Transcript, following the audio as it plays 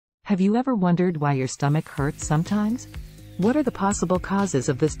Have you ever wondered why your stomach hurts sometimes? What are the possible causes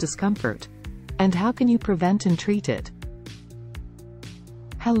of this discomfort? And how can you prevent and treat it?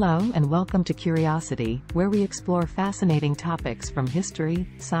 Hello and welcome to Curiosity, where we explore fascinating topics from history,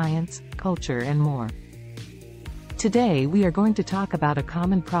 science, culture and more. Today we are going to talk about a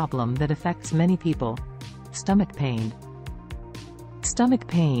common problem that affects many people: stomach pain. Stomach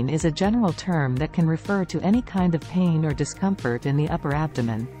pain is a general term that can refer to any kind of pain or discomfort in the upper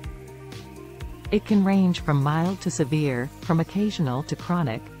abdomen. It can range from mild to severe, from occasional to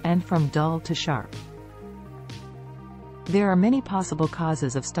chronic, and from dull to sharp. There are many possible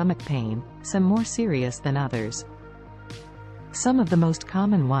causes of stomach pain, some more serious than others. Some of the most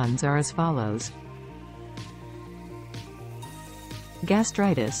common ones are as follows.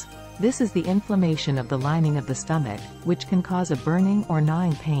 Gastritis. This is the inflammation of the lining of the stomach, which can cause a burning or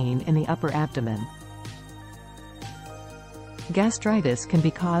gnawing pain in the upper abdomen. Gastritis can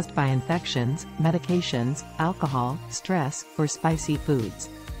be caused by infections, medications, alcohol, stress, or spicy foods.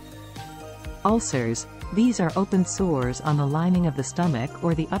 Ulcers. These are open sores on the lining of the stomach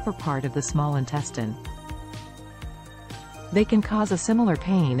or the upper part of the small intestine. They can cause a similar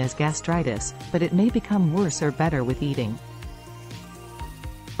pain as gastritis, but it may become worse or better with eating.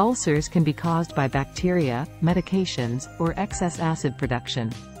 Ulcers can be caused by bacteria, medications, or excess acid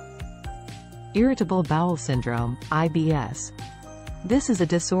production. Irritable bowel syndrome, IBS. This is a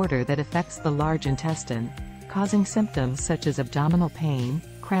disorder that affects the large intestine, causing symptoms such as abdominal pain,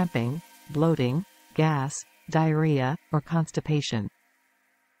 cramping, bloating, gas, diarrhea, or constipation.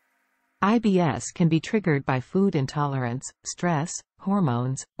 IBS can be triggered by food intolerance, stress,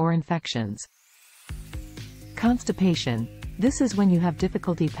 hormones, or infections. Constipation. This is when you have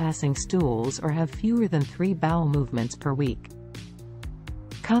difficulty passing stools or have fewer than 3 bowel movements per week.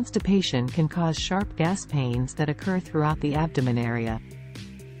 Constipation can cause sharp gas pains that occur throughout the abdomen area.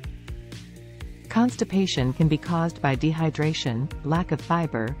 Constipation can be caused by dehydration, lack of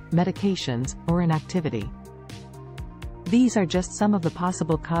fiber, medications, or inactivity. These are just some of the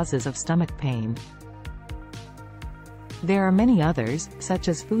possible causes of stomach pain. There are many others, such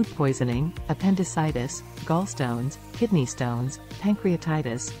as food poisoning, appendicitis, gallstones, kidney stones,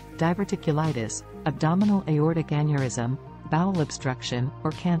 pancreatitis, diverticulitis, abdominal aortic aneurysm, bowel obstruction,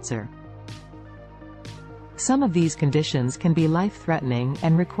 or cancer. Some of these conditions can be life-threatening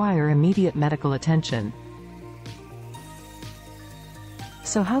and require immediate medical attention.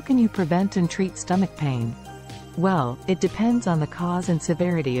 So how can you prevent and treat stomach pain? Well, it depends on the cause and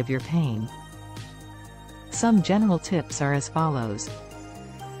severity of your pain. Some general tips are as follows.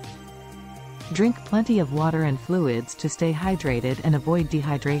 Drink plenty of water and fluids to stay hydrated and avoid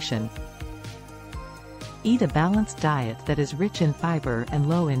dehydration. Eat a balanced diet that is rich in fiber and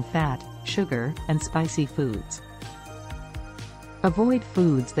low in fat, sugar, and spicy foods. Avoid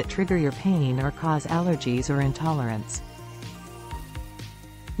foods that trigger your pain or cause allergies or intolerance.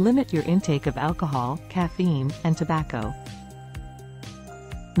 Limit your intake of alcohol, caffeine, and tobacco.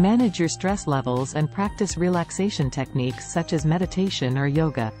 Manage your stress levels and practice relaxation techniques such as meditation or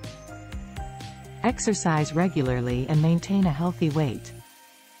yoga. Exercise regularly and maintain a healthy weight.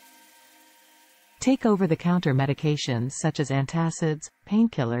 Take over-the-counter medications such as antacids,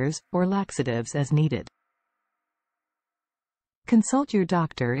 painkillers, or laxatives as needed. Consult your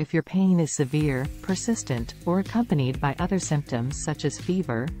doctor if your pain is severe, persistent, or accompanied by other symptoms such as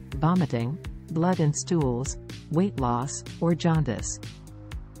fever, vomiting, blood in stools, weight loss, or jaundice.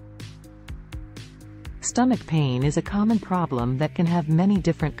 Stomach pain is a common problem that can have many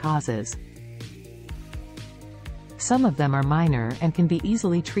different causes. Some of them are minor and can be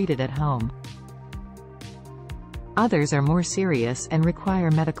easily treated at home. Others are more serious and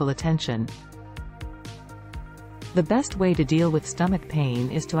require medical attention. The best way to deal with stomach pain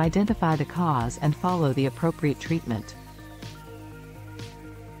is to identify the cause and follow the appropriate treatment.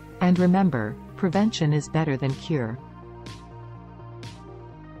 And remember, prevention is better than cure.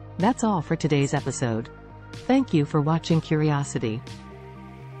 That's all for today's episode. Thank you for watching Curiosity.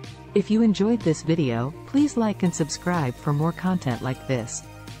 If you enjoyed this video, please like and subscribe for more content like this.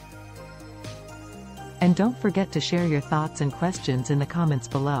 And don't forget to share your thoughts and questions in the comments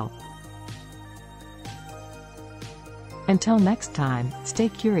below. Until next time, stay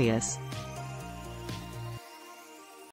curious.